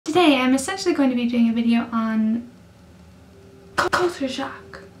Today I'm essentially going to be doing a video on culture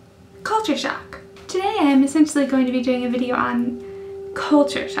shock. Culture shock. Today I'm essentially going to be doing a video on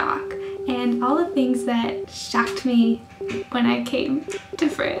culture shock and all the things that shocked me when I came to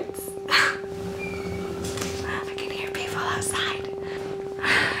France. I can hear people outside.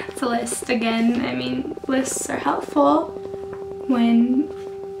 It's a list again. I mean, lists are helpful when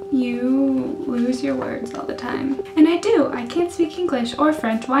you lose your words all the time. And I do. I can't speak English or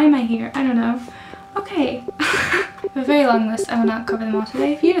French. Why am I here? I don't know. Okay. I have a very long list. I will not cover them all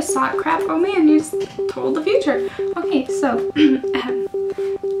today. If you just saw it, crap, oh man, you just told the future. Okay, so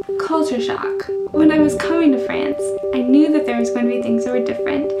culture shock. When I was coming to France, I knew that there was going to be things that were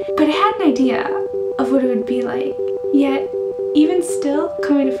different, but I had an idea of what it would be like. Yet, even still,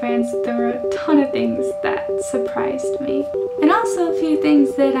 coming to France, there were a ton of things that surprised me. And also a few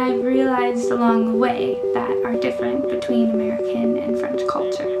things that I've realized along the way that are different between American and French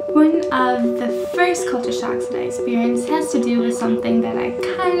culture. One of the first culture shocks that I experienced has to do with something that I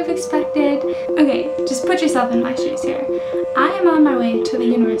kind of expected. Okay, just put yourself in my shoes here. I am on my way to the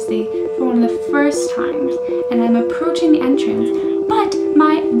university for one of the first times, and I'm approaching the entrance, but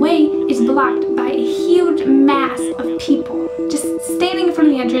my way is blocked by a huge mass of people just standing in front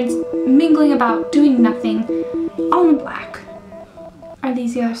of the entrance, mingling about, doing nothing, all in black. Are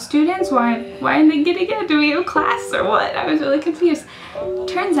these the other students? Why aren't they getting in? Do we have class or what? I was really confused.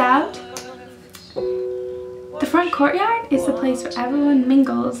 Turns out, the front courtyard is the place where everyone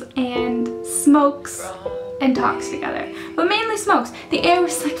mingles and smokes and talks together. But mainly smokes. The air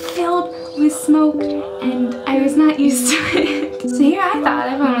was like filled with smoke and I was not used to it. So here I thought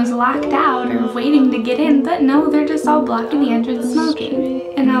everyone was locked out or waiting to get in, but no, they're just all blocking the entrance smoking.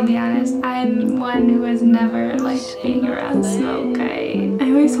 And I'll be honest, I'm one who has never liked being around smoke. I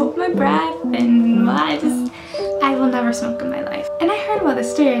always hold my breath and I will never smoke in my life. And I heard about the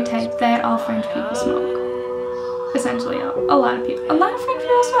stereotype that all French people smoke. Essentially, a lot of people. A lot of French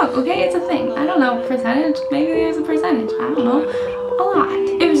people smoke, okay? It's a thing. I don't know, percentage? Maybe there's a percentage. I don't know. A lot.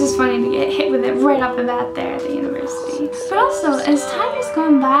 It was just funny to get hit with it right off the bat there at the university. But also, as time has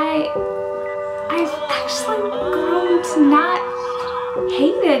gone by, I've actually grown to not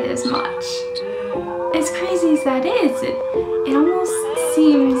hate it as much. As crazy as that is, it almost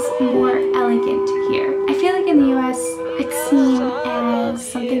seems more elegant here. I feel like in the US, it's seen as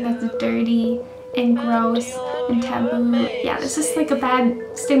something that's dirty and gross and taboo. Yeah, there's just like a bad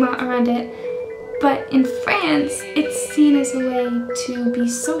stigma around it. But in France, it's seen as a way to be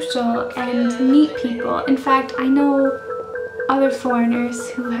social and to meet people. In fact, I know other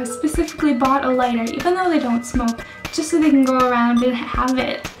foreigners who have specifically bought a lighter, even though they don't smoke, just so they can go around and have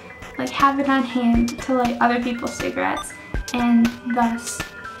it on hand to light other people's cigarettes and thus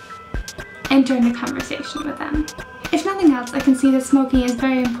enter into conversation with them. If nothing else, I can see that smoking is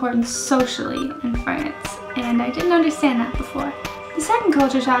very important socially in France, and I didn't understand that before. The second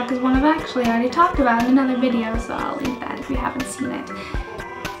culture shock is one I've actually already talked about in another video, so I'll link that if you haven't seen it.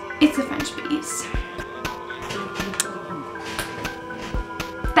 It's the French bees.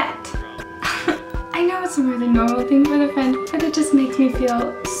 I know it's a really normal thing for the French, but it just makes me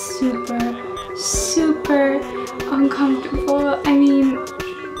feel super uncomfortable. I mean,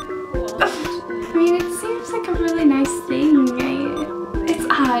 it seems like a really nice thing. It's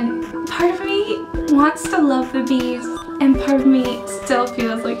odd. Part of me wants to love the bees, and part of me still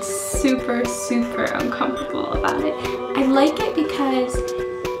feels like super uncomfortable about it. I like it because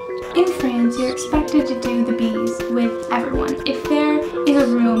in France, you're expected to do the bees with everyone. If there is a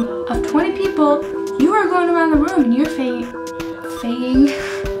room of 20 people, you are going around the room and you're faying.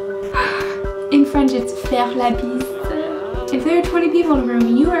 In French, it's faire la bise. If there are 20 people in a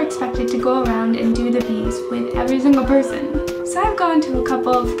room, you are expected to go around and do the bees with every single person. So I've gone to a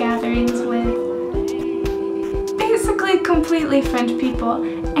couple of gatherings with basically completely French people,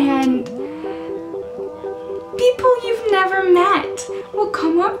 and people you've never met will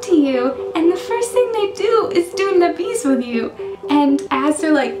come up to you, and the first thing they do is doing the bees with you. And as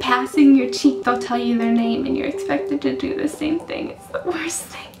they're like passing your cheek, they'll tell you their name, and you're expected to do the same thing. It's the worst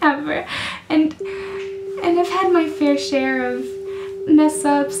thing ever. And I've had my fair share of mess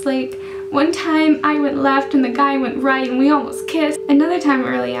ups. Like one time I went left and the guy went right and we almost kissed. Another time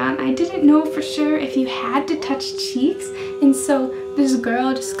early on, I didn't know for sure if you had to touch cheeks, and so this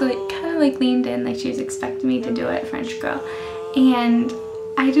girl just kind of leaned in like she was expecting me to do it, a French girl, and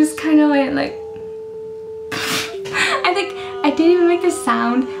I just kind of went like I think I didn't even make a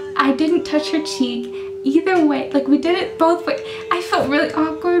sound. I didn't touch her cheek. Either way, like we did it both ways. I felt really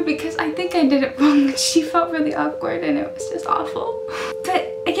awkward because I think I did it wrong and she felt really awkward and it was just awful. But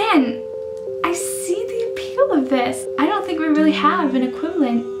again, I see the appeal view of this, I don't think we really have an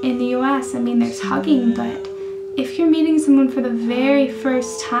equivalent in the US. I mean, there's hugging, but if you're meeting someone for the very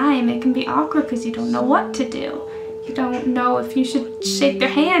first time, it can be awkward because you don't know what to do. You don't know if you should shake their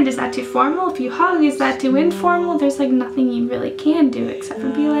hand. Is that too formal? If you hug, is that too informal? There's like nothing you really can do except for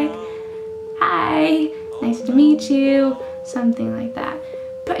be like, hi, nice to meet you, something like that.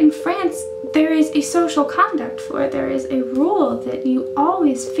 But in France, there is a social conduct for it. There is a rule that you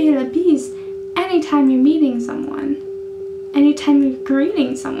always fais la bise anytime you're meeting someone, anytime you're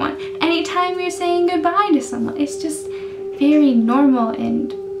greeting someone, anytime you're saying goodbye to someone. It's just very normal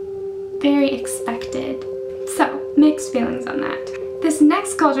and very expected. So, mixed feelings on that. This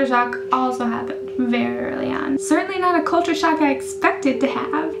next culture shock also happened very early on. Certainly not a culture shock I expected to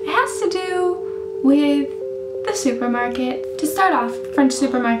have. It has to do with the supermarket. To start off, French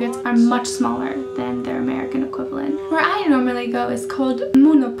supermarkets are much smaller than their American equivalent. Where I normally go is called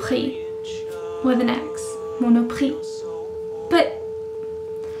Monoprix, with an X, Monoprix. But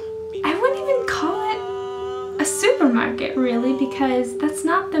I wouldn't even call it a supermarket really, because that's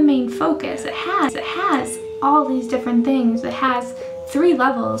not the main focus. It has all these different things. It has 3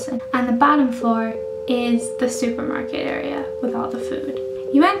 levels, and on the bottom floor is the supermarket area with all the food.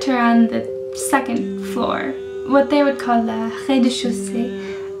 You enter on the 2nd floor, what they would call the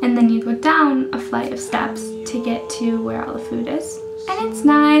rez-de-chaussée, and then you go down a flight of steps to get to where all the food is. And it's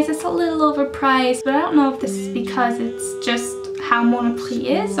nice, it's a little overpriced, but I don't know if this is because it's just how Monoprix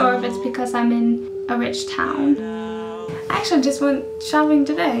is or if it's because I'm in a rich town. I actually just went shopping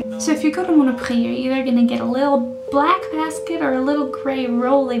today. So if you go to Monoprix, you're either gonna get a little black basket or a little gray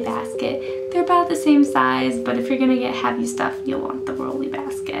rolly basket. They're about the same size, but if you're gonna get heavy stuff, you'll want the rolly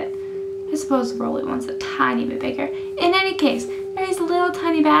basket. I suppose the rolly one's a tiny bit bigger. In any case, there's a little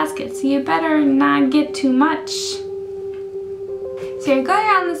tiny basket, so you better not get too much. So you're going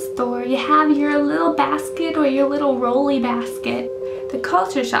around the store, you have your little basket or your little rolly basket. The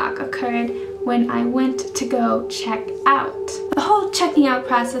culture shock occurred when I went to go check out. The whole checking out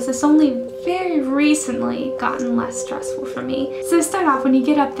process has only very recently gotten less stressful for me. So to start off, when you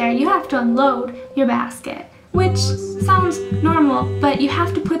get up there, you have to unload your basket, which sounds normal, but you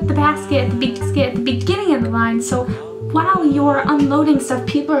have to put the basket at the beginning of the line, so while you're unloading stuff,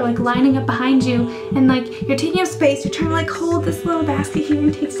 people are like lining up behind you, and like you're taking up space, you're trying to like hold this little basket here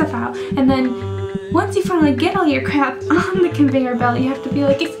and take stuff out, and then once you finally get all your crap on the conveyor belt, you have to be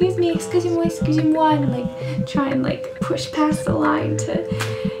like, excuse me, and like try and like push past the line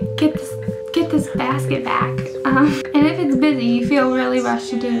to get this basket back. And if it's busy, you feel really rushed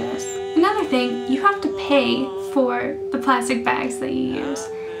to do this. Another thing, you have to pay for the plastic bags that you use,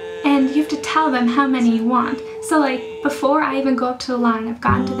 and you have to tell them how many you want. So like before I even go up to the line, I've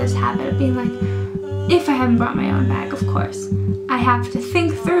gotten to this habit of being like, if I haven't brought my own bag, of course, I have to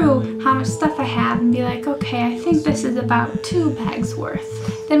think through how much stuff I have and be like, okay, I think this is about 2 bags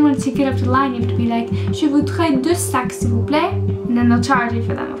worth. Then once you get up to the line, you have to be like, je voudrais 2 sacs s'il vous plaît, and then they'll charge you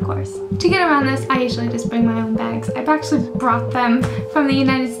for them, of course. To get around this, I usually just bring my own bags. I've actually brought them from the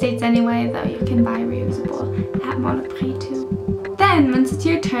United States anyway, though you can buy reusable at Monoprix too. Then, once it's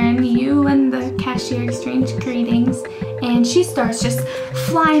your turn, you and the cashier exchange greetings, and she starts just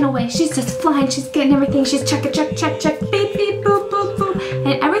flying away. She's just flying, she's getting everything, she's check, beep, beep, boop, boop, boop,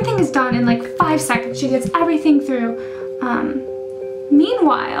 and everything is done in like 5 seconds. She gets everything through.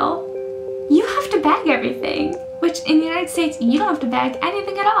 Meanwhile, you have to bag everything, which in the United States, you don't have to bag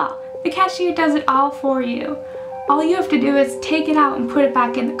anything at all. The cashier does it all for you. All you have to do is take it out and put it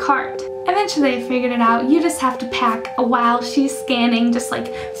back in the cart. Eventually I figured it out. You just have to pack while she's scanning, just like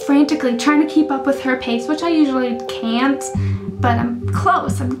frantically trying to keep up with her pace, which I usually can't, but I'm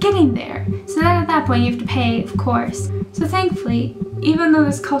close, I'm getting there. So then at that point you have to pay, of course. So thankfully, even though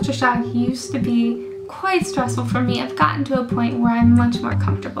this culture shock used to be quite stressful for me, I've gotten to a point where I'm much more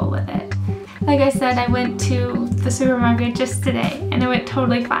comfortable with it. Like I said, I went to the supermarket just today and it went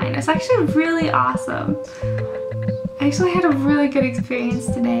totally fine. It's actually really awesome. I actually had a really good experience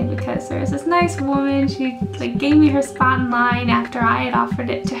today because there was this nice woman. She like gave me her spot in line after I had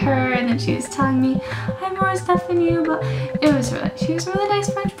offered it to her, and then she was telling me I have more stuff than you, but she was a really nice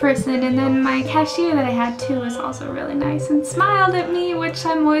French person. And then my cashier that I had too was also really nice and smiled at me, which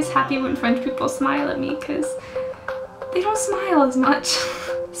I'm always happy when French people smile at me because they don't smile as much.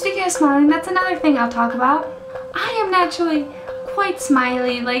 Speaking of smiling, that's another thing I'll talk about. I am naturally quite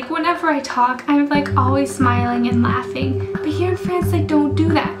smiley. Like whenever I talk, I'm like always smiling and laughing, but here in France they don't do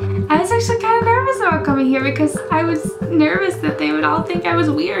that. I was actually kind of nervous about coming here because I was nervous that they would all think I was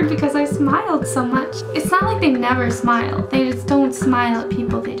weird because I smiled so much. It's not like they never smile, they just don't smile at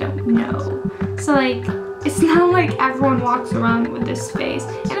people they don't know. So like it's not like everyone walks around with this face.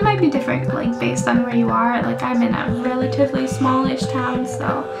 And it might be different, like, based on where you are. Like, I'm in a relatively smallish town,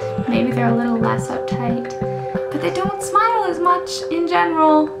 so maybe they're a little less uptight. But they don't smile as much in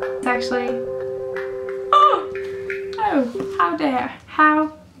general. It's actually... Oh, how dare.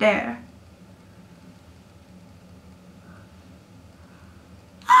 How dare.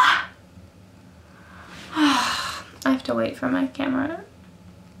 I have to wait for my camera,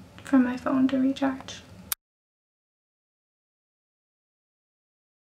 for my phone to recharge.